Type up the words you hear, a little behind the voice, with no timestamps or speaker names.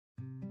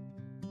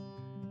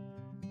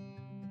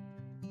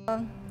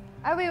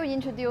I will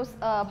introduce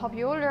a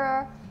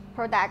popular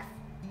product.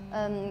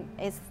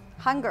 It's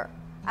hanger.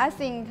 I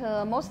think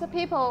most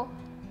people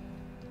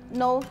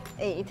know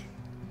it,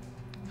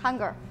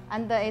 hanger,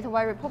 and it's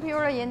very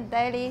popular in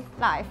daily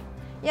life.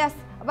 Yes,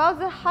 about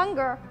the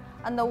hanger,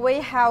 and we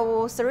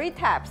have 3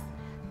 types.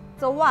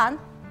 The one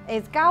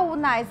is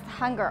galvanized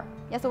hanger.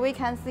 Yes, we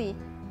can see.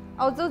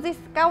 Although this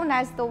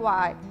galvanized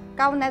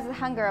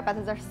hanger,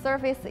 but the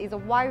surface is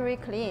very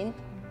clean.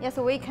 Yes,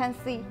 we can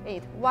see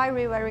it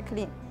very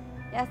clean.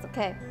 Yes,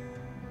 okay.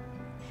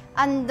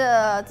 And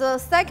the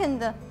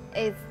second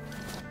is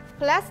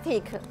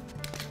plastic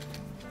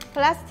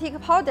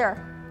powder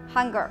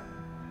hanger.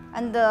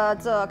 And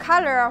the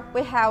color,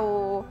 we have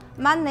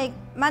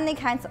many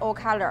kinds of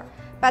color,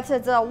 but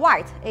the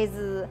white is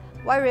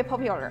very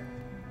popular.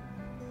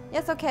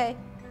 Yes, okay.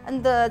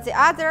 And the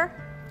other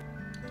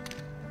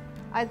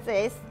is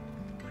this.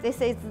 This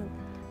is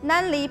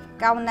non-lip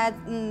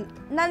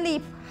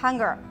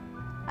hanger.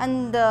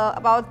 And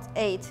about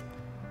it,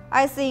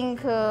 I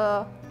think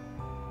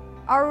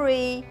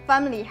every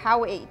family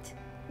have it.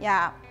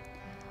 Yeah.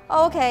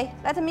 Okay,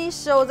 let me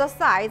show the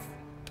size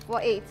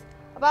for it.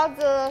 About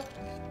the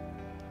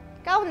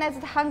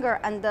galvanized hanger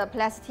and the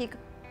plastic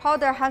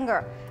powder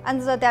hanger,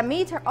 and the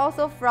diameter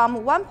also from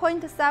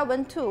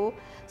 1.7 to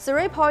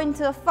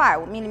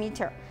 3.5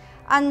 millimeter,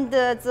 and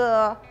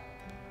the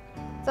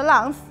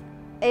length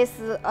is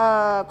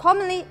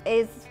commonly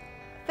is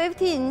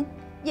 15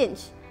 inch,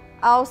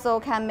 also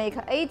can make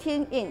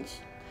 18 inch,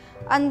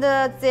 and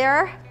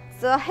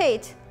the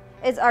height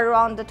is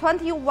around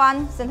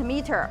 21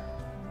 centimeter.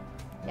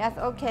 Yes,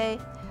 okay.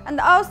 And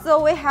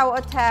also we have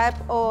a type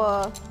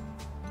of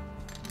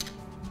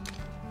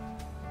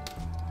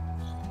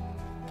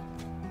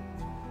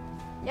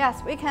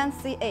yes, we can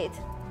see it.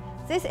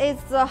 This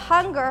is the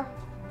hanger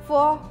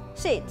for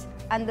sheet,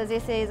 and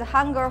this is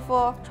hanger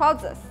for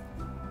trousers.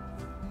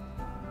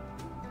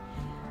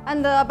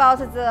 And about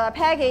the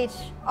package,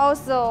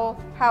 also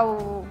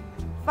have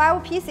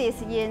 5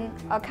 pieces in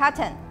a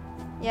carton.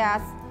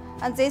 Yes,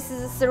 and this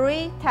is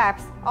 3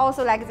 types,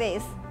 also like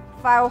this,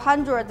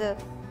 500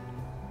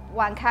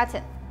 one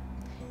carton.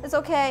 It's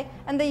okay.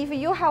 And if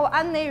you have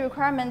any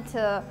requirement,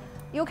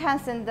 you can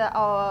send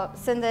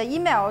an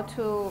email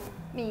to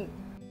me.